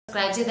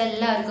Subscribe ചെയ്ത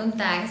എല്ലാവർക്കും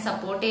thanks.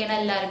 Support ചെയ്യുന്ന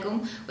എല്ലാവർക്കും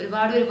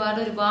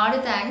ഒരുപാട്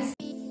താങ്ക്സ്.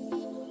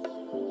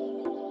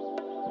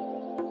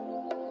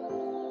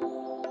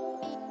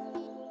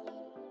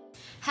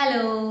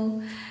 ഹലോ.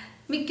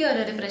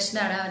 മിക്കവരൊരു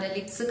പ്രശ്നമാണ് അവരുടെ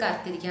ലിപ്സ്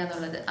കറുത്തിരിക്കുക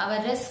എന്നുള്ളത്.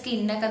 അവരുടെ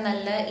സ്കിന്നൊക്കെ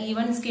നല്ല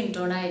ഈവൻ സ്കിൻ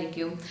ടോൺ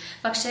ആയിരിക്കും,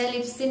 പക്ഷെ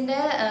ലിപ്സിന്റെ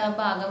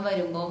ഭാഗം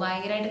വരുമ്പോൾ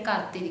ഭയങ്കരമായിട്ട്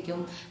കറുത്തിരിക്കും.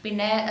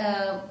 പിന്നെ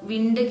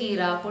വിണ്ട്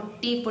കീറ,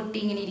 പൊട്ടി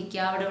ഇങ്ങനെ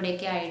ഇരിക്കുക അവിടെ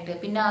ഇവിടെയൊക്കെ ആയിട്ട്,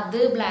 പിന്നെ അത്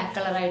ബ്ലാക്ക്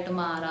കളറായിട്ട്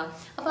മാറാം.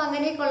 അപ്പൊ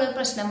അങ്ങനെയൊക്കെയുള്ള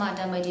പ്രശ്നം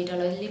മാറ്റാൻ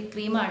പറ്റിയിട്ടുള്ള ഒരു ലിപ്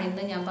ക്രീമാണ്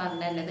ഇന്ന് ഞാൻ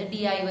പറഞ്ഞു തരുന്നത്.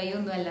 DIY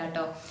ഒന്നും അല്ല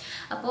കേട്ടോ.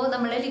 അപ്പോൾ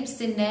നമ്മളെ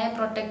ലിപ്സിനെ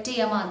പ്രൊട്ടക്ട്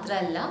ചെയ്യാൻ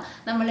മാത്രമല്ല,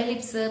 നമ്മളെ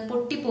ലിപ്സ്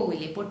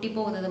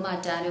പൊട്ടിപ്പോകുന്നത്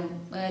മാറ്റാനും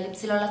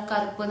ലിപ്സിലുള്ള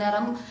കറുപ്പ്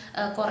നിറം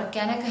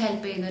കുറയ്ക്കാനൊക്കെ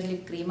ഹെൽപ്പ് ചെയ്യുന്ന ഒരു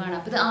ലിപ് ക്രീമാണ്.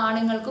 അപ്പൊ ഇത്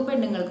ആണുങ്ങൾക്കും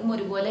പെണ്ണുങ്ങൾക്കും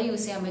ഒരുപോലെ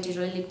യൂസ് ചെയ്യാൻ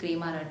പറ്റിയിട്ടുള്ള ലിപ്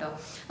ക്രീമാണ് കേട്ടോ.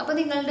 അപ്പൊ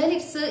നിങ്ങളുടെ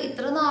ലിപ്സ്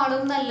ഇത്ര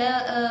നാളും നല്ല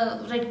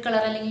റെഡ്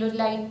കളർ അല്ലെങ്കിൽ ഒരു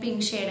ലൈറ്റ്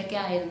പിങ്ക് ഷെയ്ഡൊക്കെ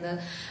ആയിരുന്നു,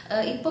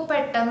 ഇപ്പൊ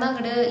പെട്ടെന്ന്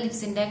അങ്ങോട്ട്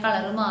ലിപ്സിന്റെ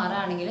കളർ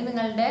മാറുകയാണെങ്കിൽ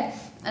നിങ്ങളുടെ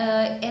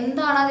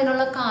എന്താണ്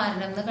അതിനുള്ള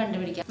കാരണം എന്ന്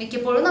കണ്ടുപിടിക്കാം.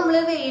 മിക്കപ്പോഴും നമ്മൾ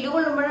വെയിൽ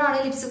കൊള്ളുമ്പോഴാണ്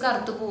ലിപ്സ്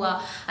കറുത്തു പോവുക.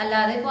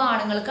 അല്ലാതെ ഇപ്പൊ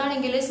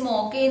ആണുങ്ങൾക്കാണെങ്കിൽ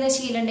സ്മോക്ക് ചെയ്യുന്ന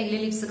ശീലം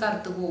ഉണ്ടെങ്കിൽ ലിപ്സ്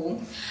കറുത്തു പോവും.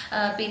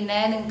 പിന്നെ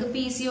നിങ്ങൾക്ക്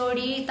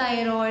PCOD,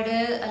 തൈറോയിഡ്,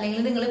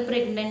 അല്ലെങ്കിൽ നിങ്ങൾ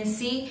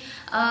പ്രഗ്നൻസി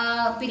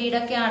പീരീഡ്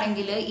ഒക്കെ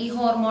ആണെങ്കിൽ ഈ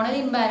ഹോർമോണൽ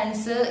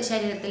ഇംബാലൻസ്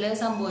ശരീരത്തിൽ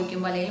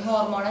സംഭവിക്കുമ്പോൾ, അല്ലെങ്കിൽ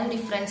ഹോർമോണൽ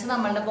ഡിഫറൻസ്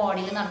നമ്മളുടെ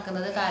ബോഡിയിൽ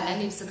നടക്കുന്നത് കാരണം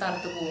ലിപ്സ്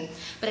കറുത്തു പോകും.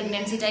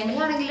 പ്രഗ്നൻസി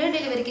ടൈമിലാണെങ്കിൽ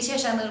ഡെലിവറിക്ക്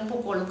ശേഷം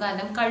പൊക്കോളും.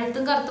 കാരണം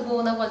കഴുത്തും കറുത്തു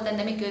പോകുന്ന പോലെ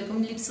തന്നെ മിക്കവർക്കും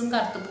ലിപ്സും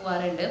കറുത്തു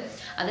പോകാറുണ്ട്.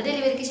 അത്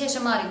ഡെലിവറിക്ക്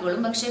ശേഷം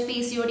മാറിക്കോളും. പക്ഷെ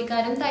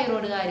PCODക്കാരും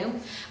തൈറോയിഡുകാരും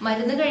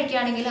മരുന്ന്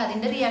കഴിക്കുകയാണെങ്കിൽ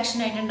അതിന്റെ റിയാക്ഷൻ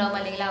ആയിട്ടുണ്ടാവും,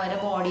 അല്ലെങ്കിൽ അവരുടെ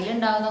ബോഡിയിൽ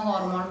ഉണ്ടാകുന്ന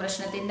ഹോർമോൺ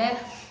പ്രശ്നത്തിന്റെ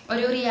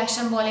ഒരു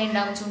റിയാക്ഷൻ പോലെ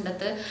ഉണ്ടാവും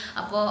ചുണ്ടത്ത്.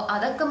 അപ്പോൾ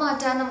അതൊക്കെ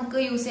മാറ്റാൻ നമുക്ക്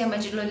യൂസ് ചെയ്യാൻ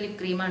പറ്റിയിട്ടുള്ള ഒരു ലിപ്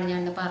ക്രീമാണ്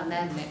ഞാൻ പറഞ്ഞു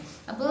തരുന്നത്.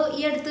 അപ്പോൾ ഈ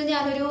അടുത്ത്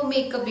ഞാനൊരു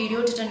മേക്കപ്പ് വീഡിയോ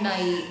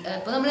ഇട്ടിട്ടുണ്ടായി.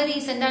 ഇപ്പോൾ നമ്മൾ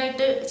റീസെന്റ്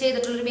ആയിട്ട്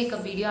ചെയ്തിട്ടുള്ളൊരു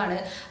മേക്കപ്പ് വീഡിയോ ആണ്.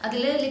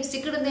 അതിൽ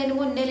ലിപ്സ്റ്റിക് ഇടുന്നതിന്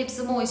മുന്നേ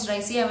ലിപ്സ്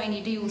മോയ്സ്ചറൈസ് ചെയ്യാൻ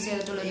വേണ്ടിയിട്ട് യൂസ്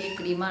ചെയ്തിട്ടുള്ള ഒരു ലിപ്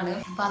ക്രീമാണ്.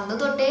 അപ്പൊ അന്ന്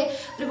തൊട്ടേ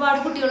ഒരുപാട്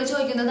കുട്ടികൾ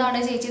ചോദിക്കുന്നതാണ്,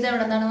 ചേച്ചി ഇത്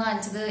എവിടെ നിന്നാണ്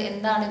വാങ്ങിച്ചത്,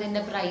 എന്താണ്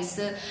ഇതിന്റെ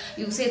പ്രൈസ്,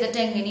 യൂസ് ചെയ്തിട്ട്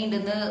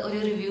എങ്ങനെയുണ്ടെന്ന് ഒരു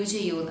റിവ്യൂ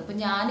ചെയ്യുമെന്ന്. അപ്പൊ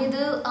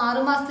ഞാനിത്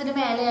 6 മാസത്തിന്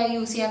മേലെയായി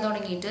യൂസ് ചെയ്യാൻ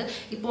തുടങ്ങിയിട്ട്.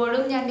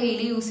 ഇപ്പോഴും ഞാൻ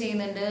ഡെയിലി യൂസ്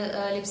ചെയ്യുന്നുണ്ട്.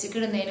 ലിപ്സ്റ്റിക്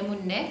ഇടുന്നതിന്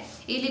മുന്നേ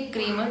ഈ ലിപ്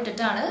ക്രീം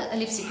ഇട്ടിട്ടാണ്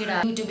ലിപ്സ്റ്റിക്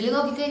ഇടുക. യൂട്യൂബിൽ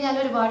നോക്കിക്കഴിഞ്ഞാൽ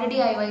ഒരുപാട്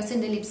DIYs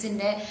ഉണ്ട്.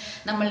 ലിപ്സിന്റെ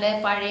നമ്മളുടെ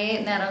പഴയ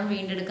നിറം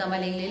വീണ്ടെടുക്കാം,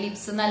 അല്ലെങ്കിൽ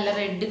ലിപ്സ് നല്ല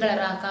റെഡ്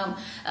കളർ ആക്കാം,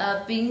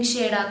 പിങ്ക്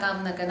ഷെയ്ഡ് ആക്കാം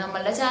എന്നൊക്കെ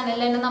നമ്മളുടെ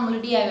ചാനലിൽ തന്നെ നമ്മൾ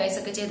DIYs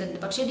ഒക്കെ ചെയ്തിട്ടുണ്ട്.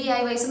 പക്ഷെ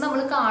DIYs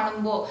നമ്മൾ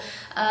കാണുമ്പോൾ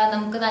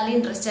നമുക്ക് നല്ല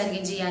ഇൻട്രസ്റ്റ്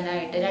ആയിരിക്കും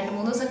ചെയ്യാനായിട്ട്.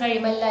 2-3 ദിവസം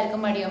കഴിയുമ്പോൾ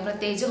എല്ലാവർക്കും മടിയാവും.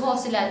 പ്രത്യേകിച്ച്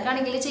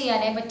ഹോസ്റ്റലുകാർക്കാണെങ്കിൽ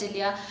ചെയ്യാനേ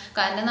പറ്റില്ല.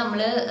 കാരണം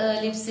നമ്മള്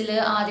ലിപ്സിൽ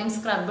ആദ്യം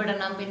സ്ക്രബ്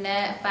ഇടണം, പിന്നെ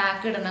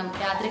പാക്ക് ഇടണം,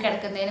 രാത്രി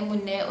കിടക്കുന്നതിന്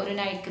മുന്നേ ഒരു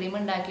നൈറ്റ് ക്രീം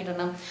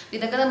ഉണ്ടാക്കിയിടണം.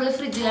 ഇതൊക്കെ നമ്മൾ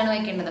ഫ്രിഡ്ജിലാണ്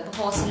വെക്കേണ്ടത്. അപ്പൊ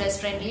ഹോസ്റ്റലേഴ്സ്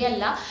ഫ്രണ്ട്ലി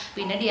അല്ല.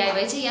 പിന്നെ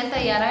DIY ചെയ്യാൻ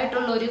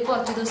തയ്യാറായിട്ടുള്ള ഒരു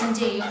കുറച്ച് ദിവസം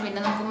ചെയ്യും, പിന്നെ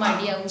നമുക്ക്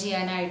മടിയാവും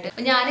ചെയ്യാനായിട്ട്.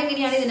 ഞാൻ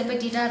എങ്ങനെയാണ് ഇതിനെ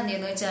പറ്റിയിട്ട്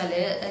അറിഞ്ഞതെന്ന്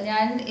വെച്ചാല്,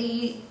 ഞാൻ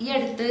ഈ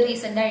അടുത്ത്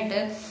റീസെന്റ് ആയിട്ട്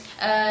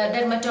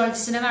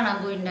ഡെർമറ്റോളജിസ്റ്റിനെ കാണാൻ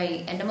പോയിട്ടുണ്ടായി.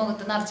 എന്റെ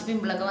മുഖത്ത് നിറച്ച്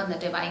പിമ്പിളൊക്കെ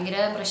വന്നിട്ട് ഭയങ്കര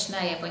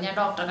പ്രശ്നമായി. അപ്പൊ ഞാൻ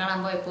ഡോക്ടറെ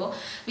കാണാൻ പോയപ്പോ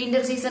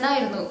വിന്റർ സീസൺ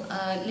ആയിരുന്നു,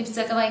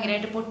 ലിപ്സ് ഒക്കെ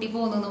ഭയങ്കരമായിട്ട് പൊട്ടി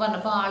പോകുന്നു എന്ന്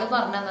പറഞ്ഞപ്പോ ആള്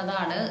പറഞ്ഞു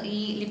തന്നതാണ് ഈ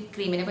ലിപ്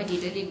ക്രീമിനെ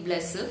പറ്റിയിട്ട്, ലിപ്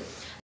ബ്ലസ്.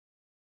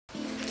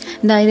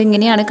 ഇതായത്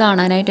ഇങ്ങനെയാണ്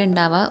കാണാനായിട്ട്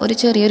ഉണ്ടാവുക. ഒരു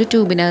ചെറിയൊരു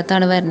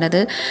ട്യൂബിനകത്താണ് വരുന്നത്.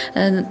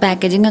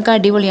 പാക്കേജിങ് ഒക്കെ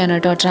അടിപൊളിയാണ്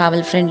കേട്ടോ.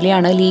 ട്രാവൽ ഫ്രണ്ട്ലി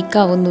ആണ്, ലീക്ക്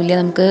ആവുന്നില്ല.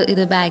 നമുക്ക്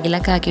ഇത്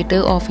ബാഗിലൊക്കെ ആക്കിയിട്ട്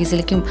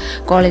ഓഫീസിലേക്കും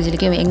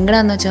കോളേജിലേക്കും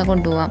എങ്ങനെയാണെന്ന് വെച്ചാൽ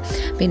കൊണ്ടുപോകാം.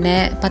 പിന്നെ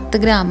 10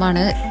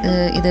 ഗ്രാമാണ്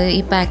ഇത്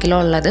ഈ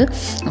പാക്കിലുള്ളത്.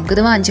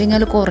 നമുക്കിത് വാങ്ങിച്ചു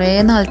കഴിഞ്ഞാൽ കുറേ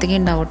നാളത്തേക്ക്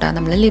ഉണ്ടാവും കേട്ടോ.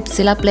 നമ്മൾ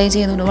ലിപ്സിൽ അപ്ലൈ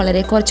ചെയ്യുന്നതുകൊണ്ട്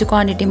വളരെ കുറച്ച്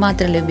ക്വാണ്ടിറ്റി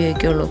മാത്രമല്ലേ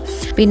ഉപയോഗിക്കുകയുള്ളൂ.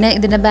 പിന്നെ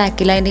ഇതിൻ്റെ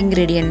ബാക്കിൽ അതിൻ്റെ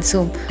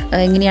ഇൻഗ്രീഡിയൻസും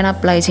എങ്ങനെയാണ്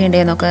അപ്ലൈ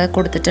ചെയ്യേണ്ടതെന്നൊക്കെ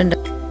കൊടുത്തിട്ടുണ്ട്.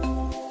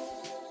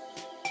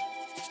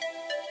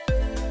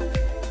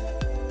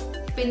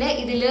 പിന്നെ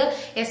ഇതില്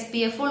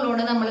SPF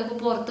ഉള്ളതുകൊണ്ട് നമ്മളിപ്പോൾ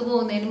പുറത്ത്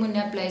പോകുന്നതിന് മുന്നേ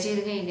അപ്ലൈ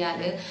ചെയ്ത് കഴിഞ്ഞാൽ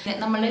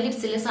നമ്മുടെ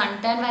ലിപ്സിൽ സൺ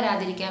ടാൻ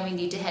വരാതിരിക്കാൻ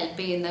വേണ്ടിയിട്ട്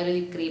ഹെൽപ്പ് ചെയ്യുന്ന ഒരു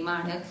ലിപ്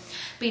ക്രീമാണ്.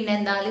 പിന്നെ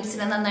എന്താ,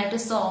 ലിപ്സിനെ നന്നായിട്ട്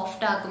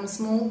സോഫ്റ്റ് ആക്കും,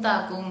 സ്മൂത്ത്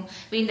ആക്കും.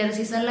 വിന്റർ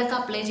സീസണിലൊക്കെ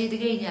അപ്ലൈ ചെയ്ത്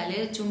കഴിഞ്ഞാൽ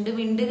ചുണ്ട്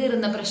വിണ്ട്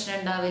കീറുന്ന പ്രശ്നം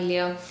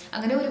ഉണ്ടാവില്ല.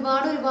 അങ്ങനെ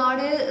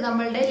ഒരുപാട്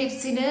നമ്മളുടെ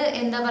ലിപ്സിന്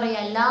എന്താ പറയാ,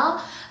 എല്ലാ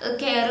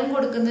കെയറും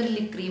കൊടുക്കുന്ന ഒരു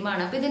ലിപ്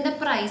ക്രീമാണ്. അപ്പൊ ഇതിന്റെ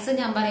പ്രൈസ്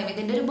ഞാൻ പറയാം.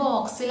 ഇതിന്റെ ഒരു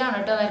ബോക്സിലാണ്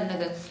കേട്ടോ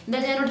വരുന്നത്.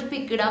 എന്തായാലും ഞാനൊരു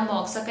പിക്ക് ഇടാം.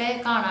 ബോക്സ് ഒക്കെ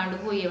കാണാണ്ട്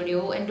പോയി,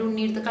 എവിടെയോ എന്റെ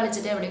ഉണ്ണി എടുത്ത്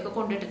കളിച്ചിട്ട് എവിടെയൊക്കെ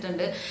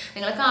കൊണ്ടിട്ടിട്ടുണ്ട്.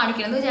 നിങ്ങളെ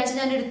കാണിക്കണം എന്ന് വിചാരിച്ച്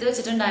ഞാൻ എടുത്ത്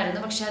വെച്ചിട്ടുണ്ടായിരുന്നു,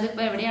 പക്ഷെ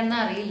അതിപ്പോ എവിടെയാണെന്ന്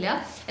അറിയില്ല.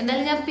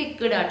 എന്തായാലും ഞാൻ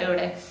പിക്ക് ഇടാട്ടോ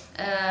ഇവിടെ.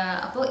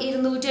 അപ്പോൾ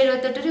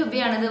 278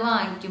 രൂപയാണ് ഇത്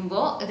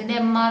വാങ്ങിക്കുമ്പോൾ. ഇതിന്റെ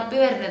MRP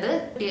വരുന്നത്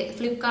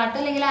ഫ്ലിപ്കാർട്ട്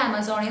അല്ലെങ്കിൽ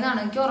ആമസോണിൽ നിന്നാണ്.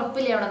 എനിക്ക്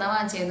ഉറപ്പില്ല എവിടെ നിന്നാണ്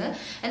വാങ്ങിച്ചതെന്ന്.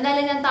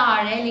 എന്തായാലും ഞാൻ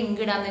താഴെ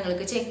ലിങ്ക് ഇടാൻ,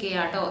 നിങ്ങൾക്ക് ചെക്ക്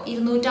ചെയ്യാം കേട്ടോ.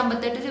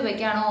 258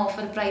 രൂപയ്ക്കാണ്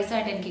ഓഫർ പ്രൈസ്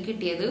ആയിട്ട് എനിക്ക്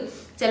കിട്ടിയത്.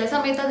 ചില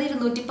സമയത്ത് അത്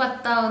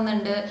 210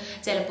 ആവുന്നുണ്ട്,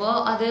 ചിലപ്പോ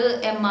അത്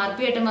MRP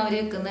ആയിട്ടും അവർ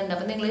വെക്കുന്നുണ്ട്.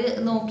 അപ്പൊ നിങ്ങൾ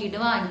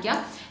നോക്കിയിട്ട് വാങ്ങിക്കാം.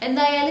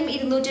 എന്തായാലും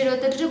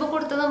 278 രൂപ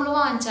കൊടുത്ത് നമ്മൾ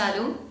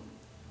വാങ്ങിച്ചാലും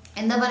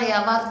എന്താ പറയാ,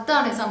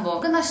 വർത്താണ് സംഭവം.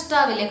 നമുക്ക്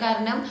നഷ്ടാവില്ല.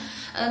 കാരണം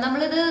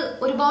നമ്മളിത്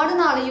ഒരുപാട്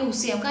നാൾ യൂസ്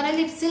ചെയ്യാം. കാരണം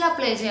ലിപ്സിൽ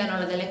അപ്ലൈ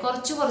ചെയ്യാനുള്ളതല്ലേ,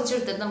 കുറച്ച്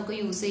എടുത്തിട്ട് നമുക്ക്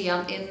യൂസ്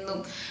ചെയ്യാം എന്നും.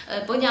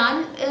 ഇപ്പോൾ ഞാൻ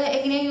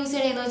എങ്ങനെയാണ് യൂസ്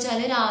ചെയ്യണമെന്ന്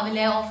വെച്ചാൽ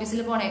രാവിലെ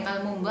ഓഫീസിൽ പോണേക്കാൾ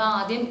മുമ്പ്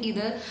ആദ്യം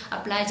ഇത്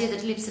അപ്ലൈ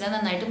ചെയ്തിട്ട് ലിപ്സിനെ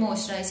നന്നായിട്ട്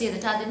മോയ്സ്ചറൈസ്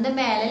ചെയ്തിട്ട് അതിന്റെ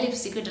മേലെ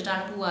ലിപ്സ്റ്റിക്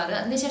ഇട്ടിട്ടാണ് പോവാറ്.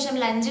 അതിനുശേഷം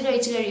ലഞ്ച്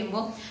കഴിച്ച്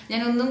കഴിയുമ്പോൾ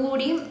ഞാൻ ഒന്നും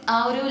കൂടി ആ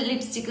ഒരു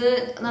ലിപ്സ്റ്റിക്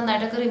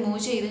നന്നായിട്ടൊക്കെ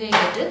റിമൂവ് ചെയ്ത്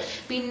കഴിഞ്ഞിട്ട്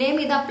പിന്നെയും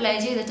ഇത് അപ്ലൈ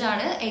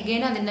ചെയ്തിട്ടാണ്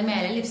എഗെയിൻ അതിന്റെ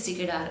മേലെ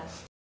ലിപ്സ്റ്റിക് ഇടാറ്.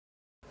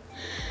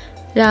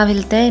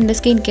 രാവിലത്തെ എൻ്റെ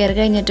സ്കിൻ കെയർ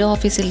കഴിഞ്ഞിട്ട്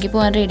ഓഫീസിലേക്ക്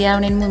പോകാൻ റെഡി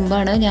ആവുന്നതിന്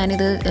മുമ്പാണ്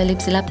ഞാനിത്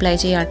ലിപ്സിൽ അപ്ലൈ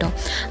ചെയ്യുക കേട്ടോ.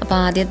 അപ്പോൾ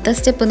ആദ്യത്തെ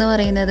സ്റ്റെപ്പ് എന്ന്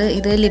പറയുന്നത്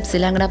ഇത്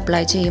ലിപ്സിൽ അങ്ങോട്ട് അപ്ലൈ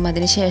ചെയ്യും.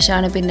 അതിന്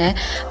ശേഷമാണ് പിന്നെ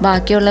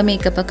ബാക്കിയുള്ള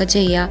മേക്കപ്പൊക്കെ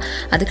ചെയ്യുക.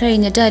 അത്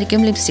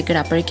കഴിഞ്ഞിട്ടായിരിക്കും ലിപ്സ്റ്റിക്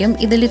ഇടുക. അപ്പോഴേക്കും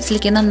ഇത്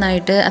ലിപ്സിലേക്ക്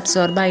നന്നായിട്ട്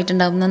അബ്സോർബ്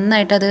ആയിട്ടുണ്ടാവും,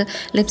 നന്നായിട്ട് അത്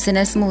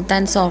ലിപ്സിനെ സ്മൂത്ത്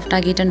ആൻഡ് സോഫ്റ്റ്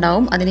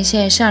ആക്കിയിട്ടുണ്ടാവും. അതിന്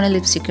ശേഷമാണ്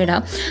ലിപ്സ്റ്റിക്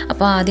ഇടുക.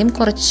 അപ്പോൾ ആദ്യം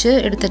കുറച്ച്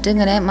എടുത്തിട്ട്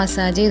ഇങ്ങനെ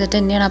മസാജ് ചെയ്തിട്ട്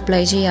തന്നെയാണ്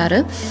അപ്ലൈ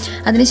ചെയ്യാറ്.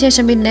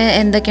 അതിനുശേഷം പിന്നെ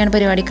എന്തൊക്കെയാണ്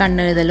പരിപാടി,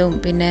 കണ്ണെഴുതലും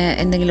പിന്നെ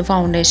എന്തെങ്കിലും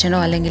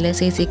ഫൗണ്ടേഷനോ അല്ലെങ്കിൽ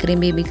CC ക്രീം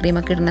BB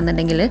ക്രീമൊക്കെ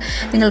ഇടണമെന്നുണ്ടെങ്കിൽ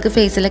നിങ്ങൾക്ക്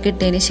ഫേസിലൊക്കെ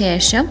ഇട്ടതിന്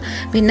ശേഷം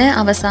പിന്നെ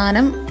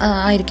അവസാനം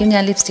ആയിരിക്കും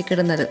ഞാൻ ലിപ്സ്റ്റിക്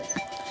ഇടുന്നത്.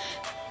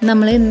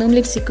 നമ്മൾ എന്നും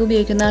ലിപ്സ്റ്റിക്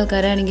ഉപയോഗിക്കുന്ന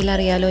ആൾക്കാരാണെങ്കിൽ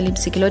അറിയാലോ,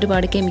 ലിപ്സ്റ്റിക്കിൽ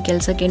ഒരുപാട്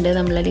കെമിക്കൽസ് ഒക്കെ ഉണ്ട്.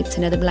 നമ്മളെ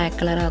ലിപ്സിനെ അത് ബ്ലാക്ക്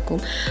കളർ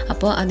ആക്കും.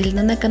 അപ്പോൾ അതിൽ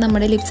നിന്നൊക്കെ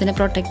നമ്മുടെ ലിപ്സിനെ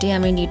പ്രൊട്ടക്ട്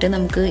ചെയ്യാൻ വേണ്ടിയിട്ട്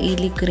നമുക്ക് ഈ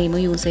ലിപ് ക്രീം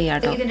യൂസ്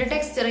ചെയ്യാം കേട്ടോ. ഇതിന്റെ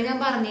ടെക്സ്ചർ ഞാൻ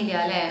പറഞ്ഞില്ല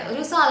അല്ലെ,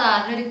 ഒരു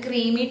സാധാരണ ഒരു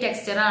ക്രീമി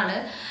ടെക്സ്ചർ ആണ്.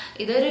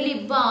 ഇതൊരു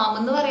ലിപ് ബാം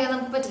എന്ന് പറയാൻ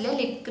നമുക്ക് പറ്റില്ല,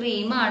 ലിപ്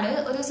ക്രീമാണ്.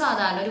 ഒരു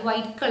സാധാരണ ഒരു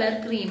വൈറ്റ് കളർ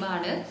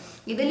ക്രീമാണ്.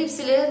 ഇത്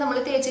ലിപ്സിൽ നമ്മൾ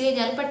തേച്ച്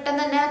കഴിഞ്ഞാൽ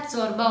പെട്ടെന്ന് തന്നെ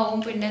അബ്സോർബ് ആവും.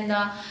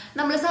 പിന്നെന്താ,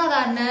 നമ്മൾ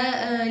സാധാരണ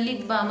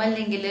ലിപ് ബാം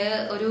അല്ലെങ്കിൽ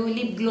ഒരു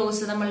ലിപ്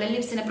ഗ്ലോസ് നമ്മളുടെ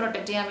ലിപ്സിനെ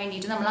പ്രൊട്ടക്ട് ചെയ്യാൻ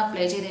വേണ്ടിയിട്ട് നമ്മൾ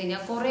അപ്ലൈ ചെയ്ത്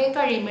കഴിഞ്ഞാൽ കുറെ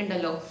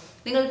കഴിയുമ്പോണ്ടല്ലോ,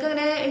 നിങ്ങൾക്ക്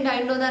അങ്ങനെ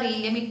ഉണ്ടായിട്ടുണ്ടോ എന്ന്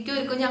അറിയില്ല,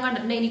 മിക്കവർക്കും ഞാൻ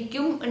കണ്ടിട്ടുണ്ട്,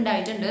 എനിക്കും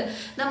ഉണ്ടായിട്ടുണ്ട്.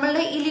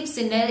 നമ്മളുടെ ഈ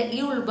ലിപ്സിന്റെ ഈ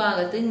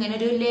ഉൾഭാഗത്ത് ഇങ്ങനെ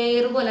ഒരു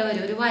ലെയർ പോലെ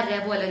വരും, ഒരു വര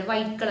പോലെ, ഒരു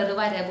വൈറ്റ് കളർ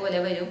വര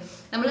പോലെ വരും.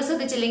 നമ്മൾ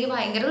ശ്രദ്ധിച്ചില്ലെങ്കിൽ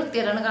ഭയങ്കര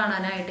വൃത്തിയാണ്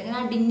കാണാനായിട്ട്. ഇങ്ങനെ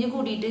അടിഞ്ഞു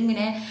കൂടിയിട്ട്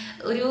ഇങ്ങനെ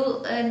ഒരു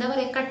എന്താ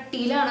പറയാ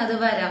കട്ടിയിലാണ് അത്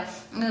വര,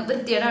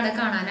 വൃത്തിയേടാണ്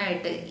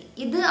കാണാനായിട്ട്.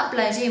 ഇത്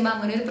അപ്ലൈ ചെയ്യുമ്പോൾ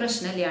അങ്ങനെ ഒരു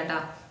പ്രശ്നമില്ല കേട്ടാ.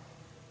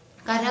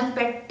 കാരണം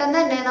പെട്ടെന്ന്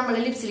തന്നെ നമ്മൾ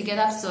ലിപ്സിലേക്ക്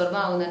അത് അബ്സോർബ്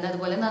ആവുന്നുണ്ട്.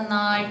 അതുപോലെ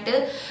നന്നായിട്ട്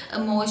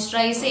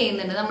മോയ്സ്ചറൈസ്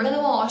ചെയ്യുന്നുണ്ട്. നമ്മളത്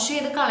വാഷ്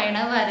ചെയ്ത് കളയണ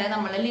വരെ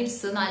നമ്മളെ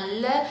ലിപ്സ്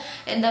നല്ല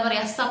എന്താ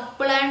പറയാ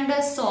സപ്പിൾ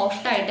ആൻഡ്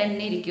സോഫ്റ്റ് ആയിട്ട്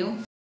തന്നെ ഇരിക്കും.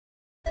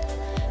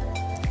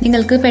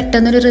 നിങ്ങൾക്ക്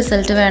പെട്ടെന്നൊരു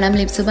റിസൾട്ട് വേണം,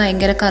 ലിപ്സ്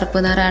ഭയങ്കര കറുപ്പ്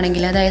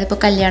നിറാണെങ്കിൽ, അതായത് ഇപ്പോൾ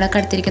കല്യാണമൊക്കെ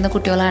അടുത്തിരിക്കുന്ന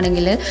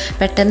കുട്ടികളാണെങ്കിൽ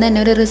പെട്ടെന്ന് തന്നെ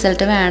ഒരു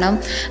റിസൾട്ട് വേണം.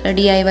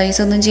 DIYs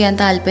ഒന്നും ചെയ്യാൻ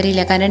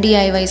താല്പര്യമില്ല. കാരണം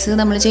DIYs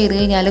നമ്മൾ ചെയ്ത്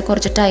കഴിഞ്ഞാൽ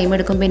കുറച്ച് ടൈം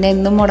എടുക്കും. പിന്നെ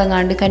എന്നും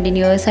മുടങ്ങാണ്ട്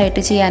കണ്ടിന്യൂസ്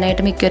ആയിട്ട്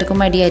ചെയ്യാനായിട്ട് മിക്കവർക്കും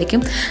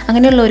മടിയായിരിക്കും.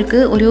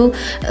 അങ്ങനെയുള്ളവർക്ക് ഒരു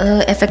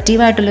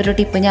എഫക്റ്റീവായിട്ടുള്ളൊരു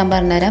ടിപ്പ് ഞാൻ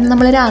പറഞ്ഞുതരാം.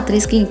 നമ്മൾ രാത്രി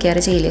സ്കിൻ കെയർ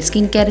ചെയ്യില്ലേ,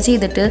 സ്കിൻ കെയർ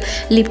ചെയ്തിട്ട്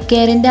ലിപ്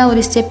കെയറിൻ്റെ ആ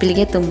ഒരു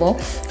സ്റ്റെപ്പിലേക്ക് എത്തുമ്പോൾ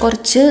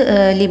കുറച്ച്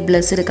ലിപ്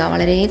ഗ്ലോസ് എടുക്കുക.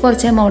 വളരെ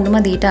കുറച്ച് എമൗണ്ട്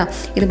മതിയിട്ടാ.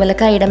 ഇതുപോലെ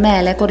കൈയുടെ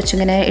മേലെ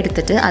കുറച്ചിങ്ങനെ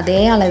എടുത്തിട്ട് അതേ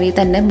അളവിൽ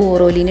തന്നെ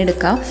ബോറോലിൻ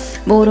എടുക്കുക.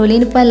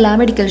 ബോറോലിൻ ഇപ്പോൾ എല്ലാ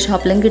മെഡിക്കൽ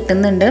ഷോപ്പിലും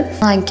കിട്ടുന്നുണ്ട്,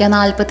 വാങ്ങിക്കുക.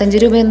 45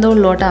 രൂപ എന്തോ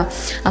ഉള്ളൂ കേട്ടോ.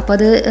 അപ്പോൾ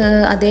അത്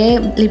അതേ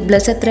ലിപ്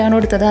ഗ്ലോസ് എത്രയാണോ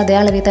എടുത്തത് അതേ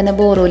അളവിൽ തന്നെ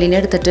ബോറോലിൻ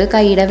എടുത്തിട്ട്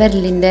കൈയുടെ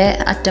വിരലിൻ്റെ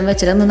അറ്റം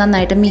വെച്ചിട്ട് ഒന്ന്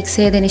നന്നായിട്ട് മിക്സ്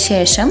ചെയ്തതിന്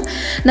ശേഷം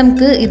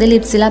നമുക്ക് ഇത്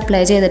ലിപ്സിൽ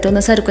അപ്ലൈ ചെയ്തിട്ട്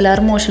ഒന്ന്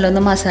സർക്കുലർ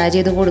മോഷനിലൊന്ന് മസാജ്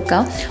ചെയ്ത്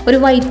കൊടുക്കാം. ഒരു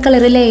വൈറ്റ്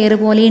കളർ ലെയർ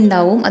പോലെ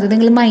ഉണ്ടാവും. അത്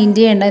നിങ്ങൾ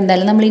മൈൻഡ് ചെയ്യേണ്ട,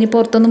 എന്തായാലും നമ്മളിനി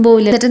പുറത്തൊന്നും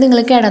പോവില്ല. എന്നിട്ട്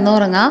നിങ്ങൾ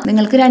കിടന്നുറങ്ങാം.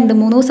 നിങ്ങൾക്ക്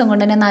 2-3 ദിവസം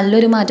കൊണ്ട് തന്നെ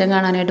നല്ലൊരു മാറ്റം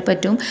കാണാനായിട്ട്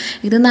പറ്റും.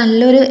 ഇത്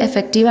നല്ലൊരു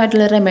എഫക്റ്റീവ്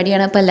ആയിട്ടുള്ള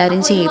റെമഡിയാണ്. അപ്പോൾ എല്ലാവരും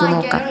ചെയ്ത്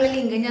നോക്കാം.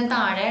 ലിങ്ക് ഞാൻ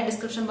താഴെ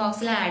ഡിസ്ക്രിപ്ഷൻ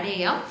ബോക്സിൽ ആഡ്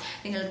ചെയ്യാം.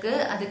 നിങ്ങൾക്ക്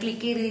അത്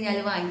ക്ലിക്ക് ചെയ്ത് കഴിഞ്ഞാൽ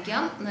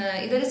വാങ്ങിക്കാം.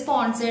 ഇതൊരു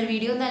സ്പോൺസേഡ്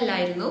വീഡിയോ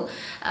ഒന്നല്ലായിരുന്നു,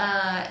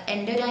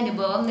 എൻ്റെ ഒരു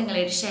അനുഭവം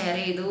നിങ്ങളായിട്ട് ഷെയർ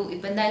ചെയ്തു.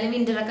 ഇപ്പൊ എന്തായാലും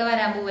വിന്ററൊക്കെ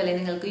വരാൻ പോവല്ലേ,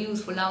 നിങ്ങൾക്ക്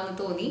യൂസ്ഫുൾ ആവുമെന്ന്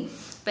തോന്നി.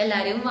 അപ്പൊ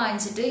എല്ലാവരും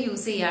വാങ്ങിച്ചിട്ട്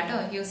യൂസ് ചെയ്യാം കേട്ടോ.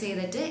 യൂസ്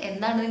ചെയ്തിട്ട്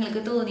എന്താണ്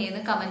നിങ്ങൾക്ക്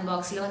തോന്നിയെന്ന് കമന്റ്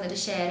ബോക്സിൽ വന്നിട്ട്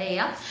ഷെയർ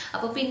ചെയ്യാം.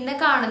 അപ്പൊ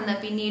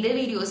പിന്നീട്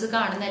വീഡിയോസ്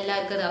കാണുന്ന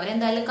എല്ലാവർക്കും അത്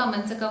അവരെന്തായാലും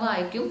കമന്റ്സ് ഒക്കെ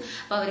വായിക്കും.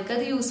 അപ്പൊ അവർക്ക്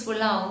അത് യൂസ്ഫുൾ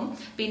ആവും.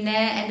 പിന്നെ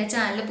എന്റെ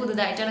ചാനൽ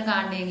പുതുതായിട്ടാണ്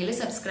കാണുന്നതെങ്കിൽ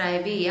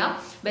സബ്സ്ക്രൈബ് ചെയ്യുക.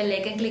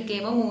 ബെല്ലൈക്കൻ ക്ലിക്ക്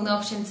ചെയ്യുമ്പോൾ 3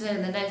 ഓപ്ഷൻസ്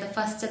വരുന്നുണ്ട്. അതിൽ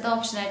ഫസ്റ്റത്തെ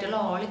ഓപ്ഷൻ ആയിട്ടുള്ള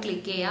ഓൾ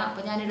ക്ലിക്ക് ചെയ്യുക.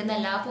 അപ്പൊ ഞാൻ ഇടുന്ന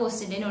എല്ലാ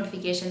പോസ്റ്റിന്റെ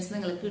നോട്ടിഫിക്കേഷൻസ്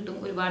നിങ്ങൾക്ക് കിട്ടും.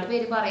 ഒരുപാട്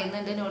പേര്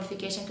പറയുന്നുണ്ട്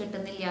നോട്ടിഫിക്കേഷൻ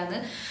കിട്ടുന്നില്ല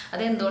എന്ന്,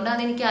 അത്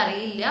എന്തുകൊണ്ടാണെന്ന് എനിക്ക്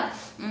അറിയില്ല.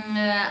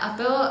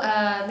 അപ്പോൾ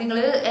നിങ്ങൾ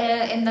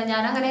എന്താ,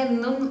 ഞാൻ അങ്ങനെ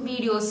എന്നും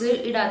വീഡിയോസ്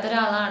ഇടാത്ത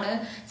ഒരാളാണ്,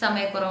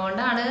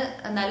 സമയക്കുറവുകൊണ്ടാണ്.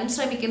 എന്നാലും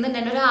ശ്രമിക്കുന്നുണ്ട്.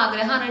 എൻ്റെ ഒരു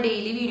ആഗ്രഹമാണ്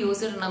ഡെയിലി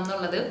വീഡിയോസ് ഇടണം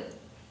എന്നുള്ളത്.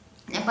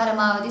 ഞാൻ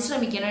പരമാവധി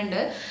ശ്രമിക്കുന്നുണ്ട്.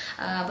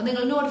 അപ്പൊ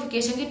നിങ്ങൾ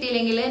നോട്ടിഫിക്കേഷൻ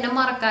കിട്ടിയില്ലെങ്കിൽ എന്നെ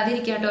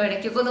മറക്കാതിരിക്കുക കേട്ടോ.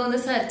 ഇടയ്ക്കൊക്കെ ഒന്ന്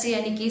സെർച്ച്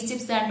ചെയ്യാം, നിക്കി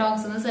ടിപ്സ് ആൻഡ്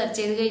ടോക്സ് എന്ന് സെർച്ച്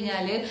ചെയ്ത്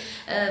കഴിഞ്ഞാൽ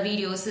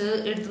വീഡിയോസ്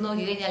എടുത്ത്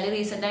നോക്കി കഴിഞ്ഞാൽ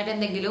റീസെന്റ് ആയിട്ട്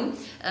എന്തെങ്കിലും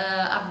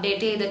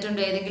അപ്ഡേറ്റ്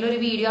ചെയ്തിട്ടുണ്ടോ, ഏതെങ്കിലും ഒരു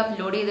വീഡിയോ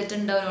അപ്ലോഡ്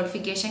ചെയ്തിട്ടുണ്ടോ,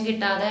 നോട്ടിഫിക്കേഷൻ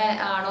കിട്ടാതെ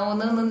ആണോ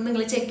എന്ന്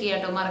നിങ്ങൾ ചെക്ക്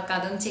ചെയ്യാം കേട്ടോ.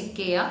 മറക്കാതെ ഒന്ന് ചെക്ക്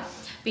ചെയ്യുക.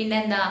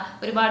 പിന്നെന്താ,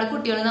 ഒരുപാട്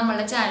കുട്ടികൾ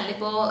നമ്മളുടെ ചാനൽ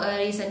ഇപ്പോൾ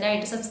റീസെന്റ്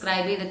ആയിട്ട്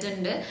സബ്സ്ക്രൈബ്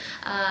ചെയ്തിട്ടുണ്ട്.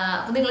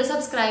 അപ്പൊ നിങ്ങൾ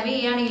സബ്സ്ക്രൈബ്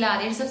ചെയ്യുകയാണെങ്കിൽ,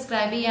 ആദ്യമായിട്ട്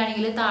സബ്സ്ക്രൈബ്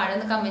ചെയ്യുകയാണെങ്കിൽ താഴെ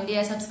ഒന്ന് കമന്റ്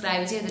ചെയ്യുക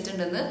സബ്സ്ക്രൈബ്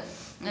ചെയ്തിട്ടുണ്ടെന്ന്.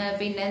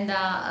 പിന്നെന്താ,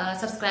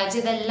 സബ്സ്ക്രൈബ്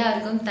ചെയ്ത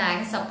എല്ലാവർക്കും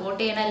താങ്ക്സ്. സപ്പോർട്ട്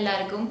ചെയ്യണ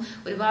എല്ലാവർക്കും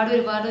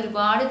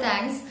ഒരുപാട്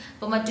താങ്ക്സ്.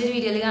 അപ്പൊ മറ്റൊരു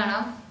വീഡിയോയിൽ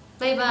കാണാം.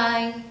 Bye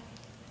bye.